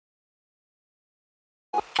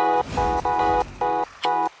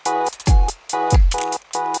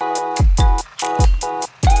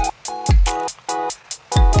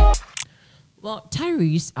Well,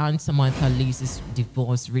 Tyrese and Samantha Lee's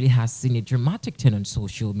divorce really has seen a dramatic turn on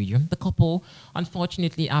social media. The couple,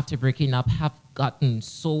 unfortunately, after breaking up, have gotten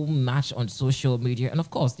so much on social media, and of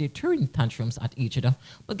course they're throwing tantrums at each other.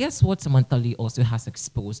 But guess what Samantha Lee also has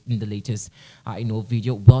exposed in the latest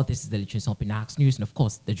video? Well, this is the latest on Pinax News, and of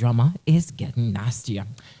course the drama is getting nastier.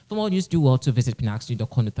 For more news, do well to visit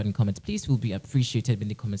pinaxnews.com and comments. Please will be appreciated in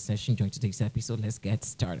the comment section during today's episode. Let's get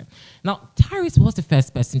started. Now, Tyrese was the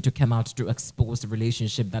first person to come out to expose the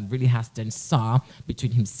relationship that really has been sour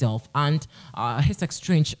between himself and his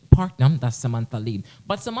estranged partner, that's Samantha Lee.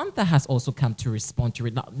 But Samantha has also come to respond to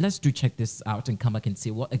it. Now, let's check this out and come back and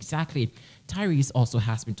see what exactly Tyrese also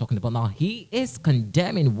has been talking about. Now, he is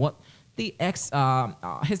condemning what the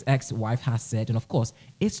his ex-wife has said, and of course,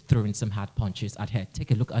 is throwing some hard punches at her.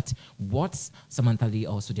 Take a look at what Samantha Lee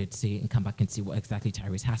also did say, and come back and see what exactly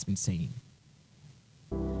Tyrese has been saying.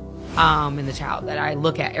 And the child that I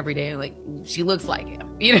look at every day, like, she looks like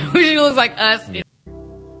him. You know, she looks like us. I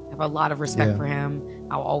have a lot of respect for him.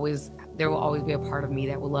 There will always be a part of me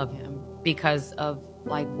that will love him because of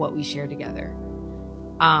like what we share together.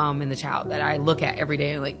 And the child that I look at every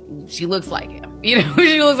day, like, she looks like him. You know,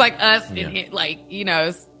 she looks like us, and like, you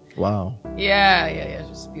know. Wow. Yeah. It's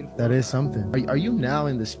just beautiful. That is something. Are you now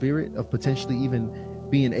in the spirit of potentially even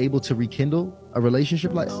being able to rekindle a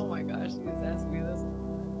relationship like? Oh my gosh, you just asked me this.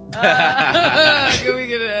 Can we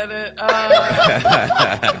get an edit? Is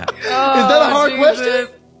that a hard question?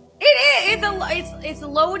 It is. It's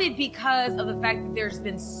loaded because of the fact that there's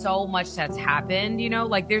been so much that's happened. You know,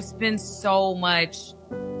 like there's been so much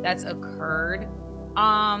that's occurred.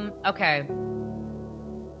 Okay.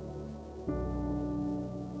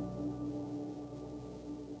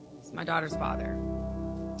 It's my daughter's father.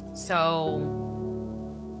 So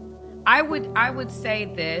I would say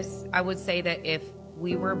this. I would say that if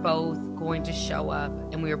we were both going to show up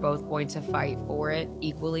and we were both going to fight for it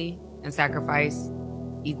equally and sacrifice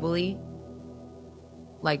equally,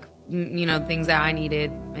 like, you know, things that I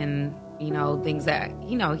needed and, you know, things that,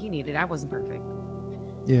 you know, he needed. I wasn't perfect.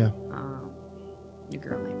 Yeah. Your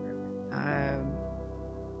girl ain't perfect.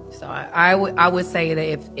 So I would say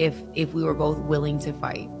that if we were both willing to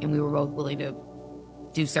fight and we were both willing to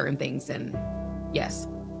do certain things, then yes.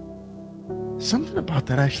 Something about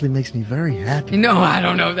that actually makes me very happy. No, I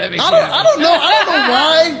don't know if that makes I don't know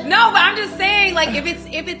why. No, but I'm just saying, like, if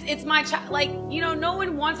it's my child, like, you know, no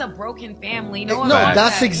one wants a broken family. No,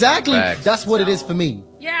 that's exactly that's what it is for me.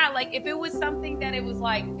 Yeah, like if it was something that it was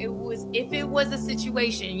like if it was a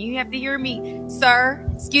situation, you have to hear me, sir.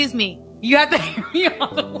 Excuse me. You have to hear me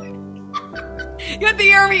all the way. You have to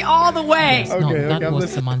hear me all the way. Yes, that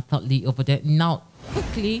was Samantha Lee over there. Now,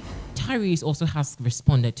 quickly, Tyrese also has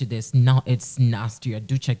responded to this. Now it's nastier.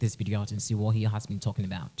 Do check this video out and see what he has been talking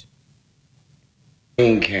about.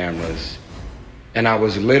 Cameras, and I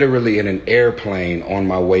was literally in an airplane on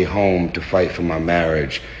my way home to fight for my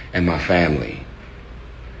marriage and my family.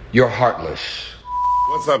 You're heartless.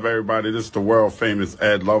 What's up, everybody? This is the world famous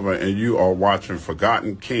Ed Lover, and you are watching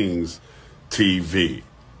Forgotten Kings TV.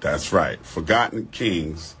 That's right, Forgotten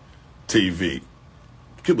Kings TV.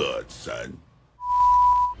 Come on, son.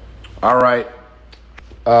 All right.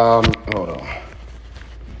 Hold on.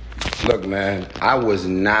 Look, man, I was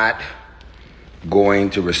not going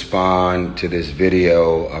to respond to this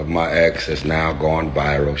video of my ex that's now gone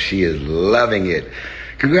viral. She is loving it.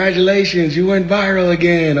 Congratulations, you went viral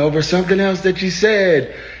again over something else that you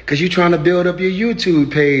said because you're trying to build up your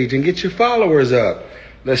YouTube page and get your followers up.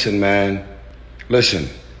 Listen, man, listen.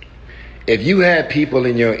 If you had people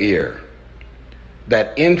in your ear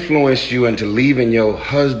that influenced you into leaving your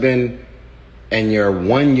husband and your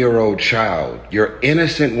one-year-old child, your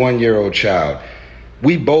innocent one-year-old child.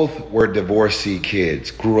 We both were divorcee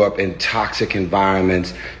kids, grew up in toxic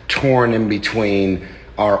environments, torn in between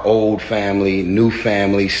our old family, new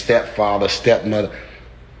family, stepfather, stepmother.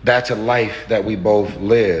 That's a life that we both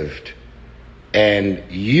lived. And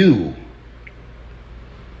you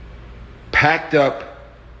packed up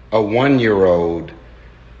a one-year-old,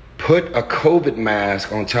 put a COVID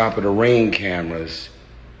mask on top of the Ring cameras,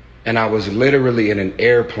 and I was literally in an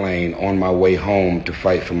airplane on my way home to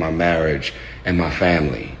fight for my marriage and my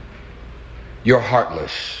family. You're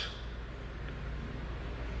heartless.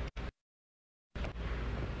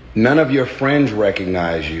 None of your friends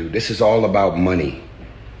recognize you. This is all about money.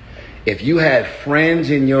 If you had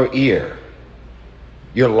friends in your ear,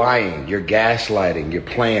 you're lying, you're gaslighting, you're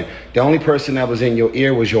playing. The only person that was in your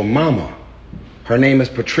ear was your mama. Her name is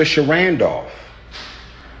Patricia Randolph.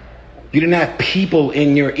 You didn't have people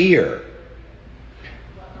in your ear.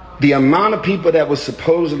 The amount of people that was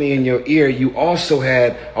supposedly in your ear, you also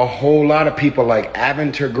had a whole lot of people like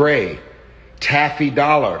Aventer Gray, Taffy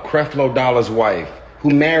Dollar, Creflo Dollar's wife,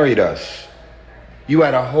 who married us. You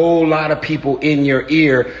had a whole lot of people in your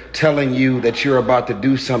ear telling you that you're about to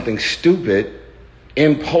do something stupid,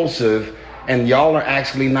 impulsive, and y'all are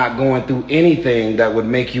actually not going through anything that would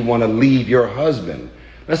make you want to leave your husband.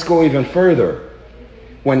 Let's go even further.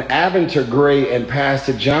 When Aventer Gray and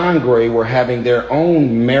Pastor John Gray were having their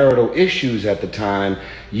own marital issues at the time,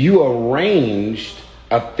 you arranged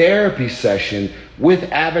a therapy session with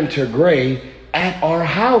Aventer Gray at our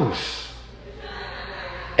house.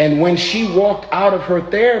 And when she walked out of her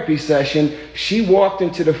therapy session, she walked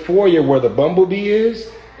into the foyer where the Bumblebee is,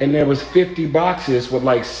 and there was 50 boxes with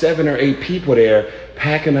like 7 or 8 people there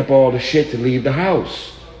packing up all the shit to leave the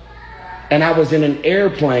house. And I was in an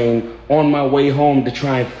airplane on my way home to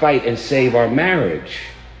try and fight and save our marriage.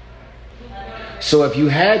 So if you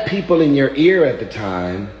had people in your ear at the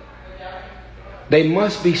time, they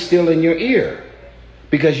must be still in your ear,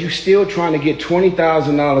 because you're still trying to get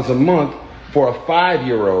 $20,000 a month for a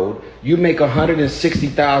 5-year-old. You make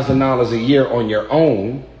 $160,000 a year on your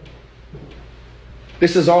own.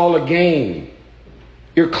 This is all a game.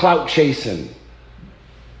 You're clout chasing.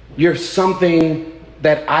 You're something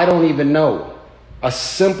that I don't even know. A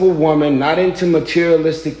simple woman, not into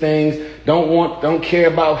materialistic things, don't care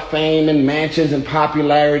about fame and mansions and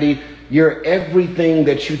popularity. You're everything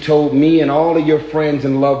that you told me and all of your friends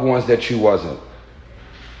and loved ones that you wasn't.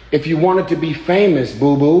 If you wanted to be famous,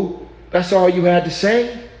 boo-boo, that's all you had to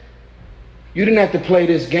say. You didn't have to play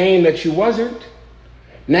this game that you wasn't.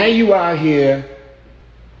 Now you out here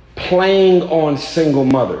playing on single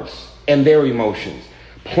mothers and their emotions,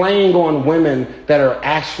 playing on women that are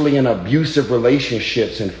actually in abusive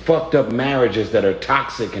relationships and fucked up marriages that are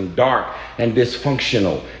toxic and dark and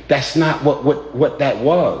dysfunctional. That's not what that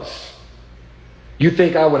was. You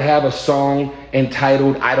think I would have a song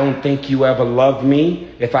entitled "I Don't Think You Ever Loved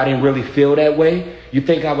Me" if I didn't really feel that way? You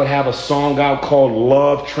think I would have a song out called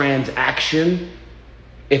 "Love Transaction"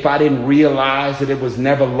 if I didn't realize that it was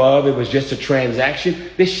never love, it was just a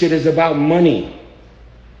transaction? This shit is about money.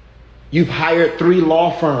 You've hired 3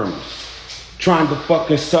 law firms trying to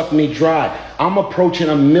fucking suck me dry. I'm approaching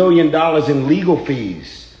 $1 million in legal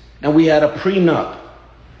fees, and we had a prenup.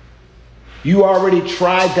 You already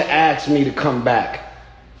tried to ask me to come back.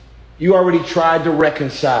 You already tried to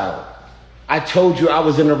reconcile. I told you I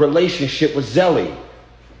was in a relationship with Zelly,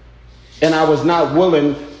 and I was not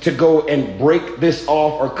willing to go and break this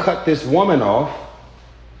off or cut this woman off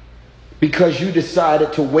because you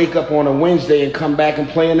decided to wake up on a Wednesday and come back and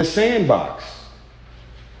play in the sandbox.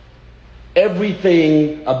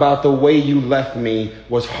 Everything about the way you left me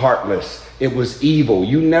was heartless. It was evil.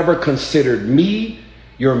 You never considered me,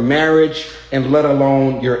 your marriage, and let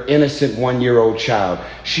alone your innocent 1-year-old child.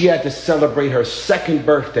 She had to celebrate her 2nd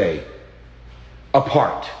birthday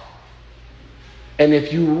apart. And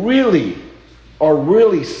if you really are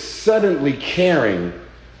really suddenly caring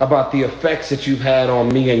about the effects that you've had on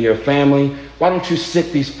me and your family, why don't you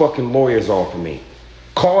sick these fucking lawyers off of me?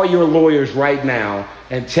 Call your lawyers right now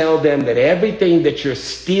and tell them that everything that you're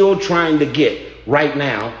still trying to get right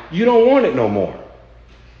now, you don't want it no more.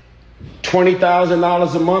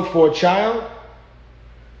 $20,000 a month for a child?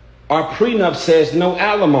 Our prenup says no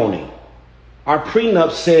alimony. Our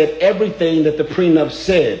prenup said everything that the prenup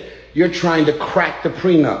said. You're trying to crack the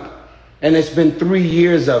prenup. And it's been 3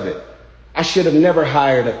 years of it. I should have never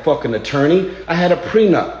hired a fucking attorney. I had a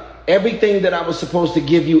prenup. Everything that I was supposed to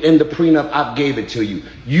give you in the prenup, I gave it to you.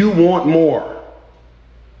 You want more.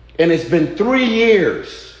 And it's been 3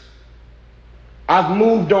 years. I've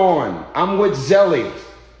moved on. I'm with Zelly.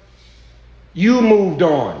 You moved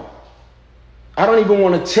on. I don't even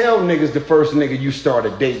want to tell niggas the first nigga you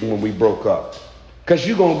started dating when we broke up, because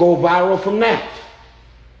you're going to go viral from that.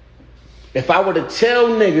 If I were to tell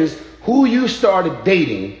niggas who you started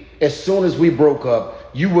dating as soon as we broke up,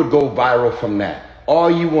 you would go viral from that. All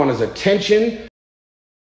you want is attention.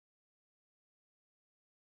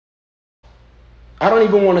 I don't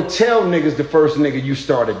even want to tell niggas the first nigga you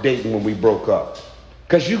started dating when we broke up,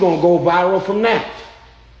 because you're going to go viral from that.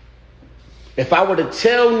 If I were to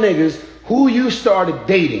tell niggas who you started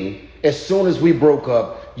dating as soon as we broke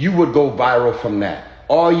up, you would go viral from that.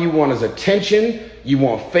 All you want is attention. You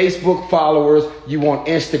want Facebook followers. You want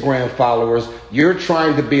Instagram followers. You're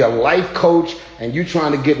trying to be a life coach, and you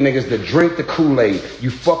trying to get niggas to drink the Kool-Aid.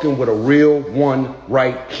 You fucking with a real one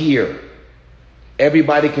right here.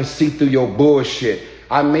 Everybody can see through your bullshit.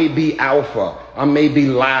 I may be alpha. I may be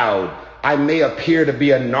loud. I may appear to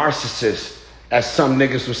be a narcissist. As some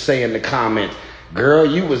niggas would say in the comments, girl,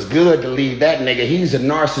 you was good to leave that nigga. He's a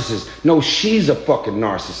narcissist. No, she's a fucking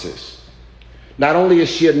narcissist. Not only is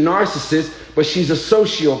she a narcissist, but she's a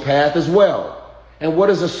sociopath as well. And what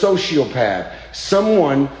is a sociopath?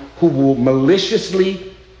 Someone who will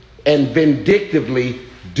maliciously and vindictively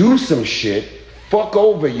do some shit, fuck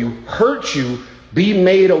over you, hurt you, be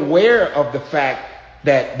made aware of the fact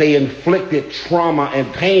that they inflicted trauma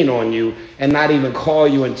and pain on you, and not even call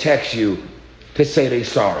you and text you to say they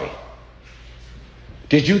sorry.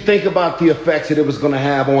 Did you think about the effects that it was going to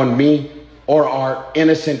have on me or our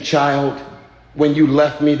innocent child when you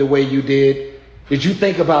left me the way you did? Did you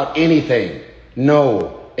think about anything?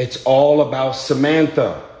 No, it's all about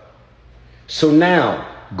Samantha. So now,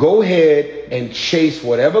 go ahead and chase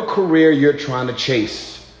whatever career you're trying to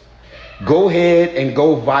chase. Go ahead and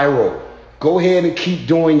go viral. Go ahead and keep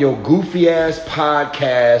doing your goofy ass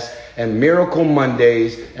podcast and Miracle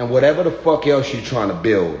Mondays and whatever the fuck else you're trying to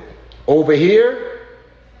build. Over here,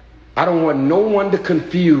 I don't want no one to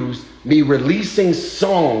confuse me releasing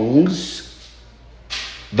songs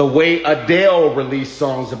the way Adele released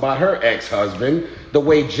songs about her ex-husband, the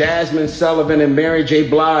way Jasmine Sullivan and Mary J.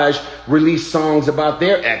 Blige release songs about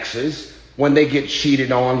their exes when they get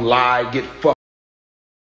cheated on, lied, get fucked.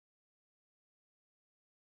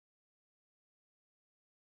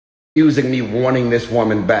 Using me wanting this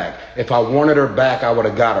woman back. If I wanted her back, I would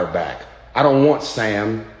have got her back. I don't want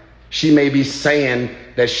Sam. She may be saying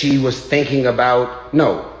that she was thinking about,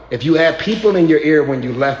 no. If you had people in your ear when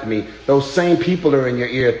you left me, those same people are in your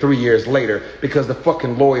ear 3 years later because the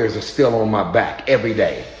fucking lawyers are still on my back every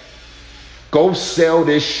day. Go sell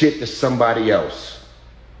this shit to somebody else.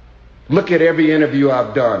 Look at every interview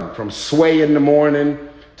I've done, from Sway in the Morning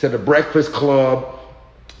to the Breakfast Club,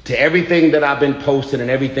 to everything that I've been posting and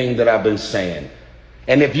everything that I've been saying.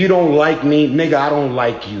 And if you don't like me, nigga, I don't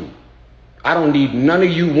like you. I don't need none of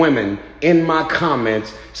you women in my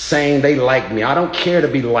comments saying they like me. I don't care to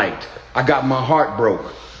be liked. I got my heart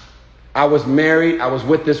broke. I was married. I was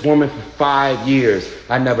with this woman for 5 years.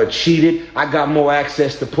 I never cheated. I got more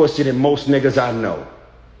access to pussy than most niggas I know.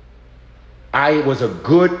 I was a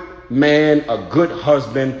good man, a good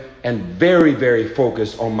husband, and very, very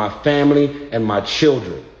focused on my family and my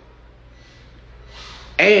children.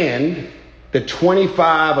 And the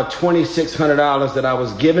 $2,500 or $2,600 that I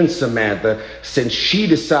was giving Samantha since she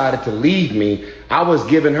decided to leave me, I was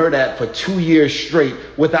giving her that for 2 years straight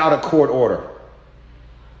without a court order.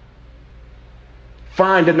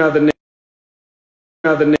 Find another nigga,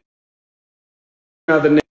 another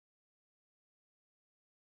nigga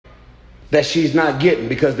that she's not getting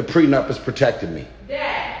because the prenup is protecting me.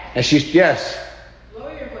 Dad. And she's, yes.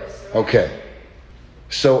 Lower your voice, sir. Okay.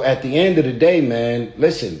 So at the end of the day, man,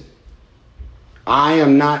 listen, I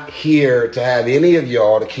am not here to have any of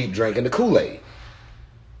y'all to keep drinking the Kool-Aid.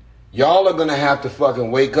 Y'all are going to have to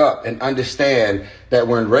fucking wake up and understand that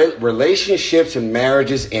when relationships and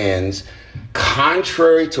marriages ends,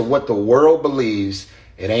 contrary to what the world believes,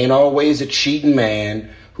 it ain't always a cheating man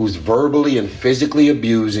who's verbally and physically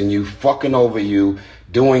abusing you, fucking over you,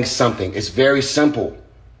 doing something. It's very simple.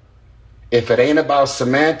 If it ain't about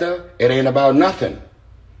Samantha, it ain't about nothing.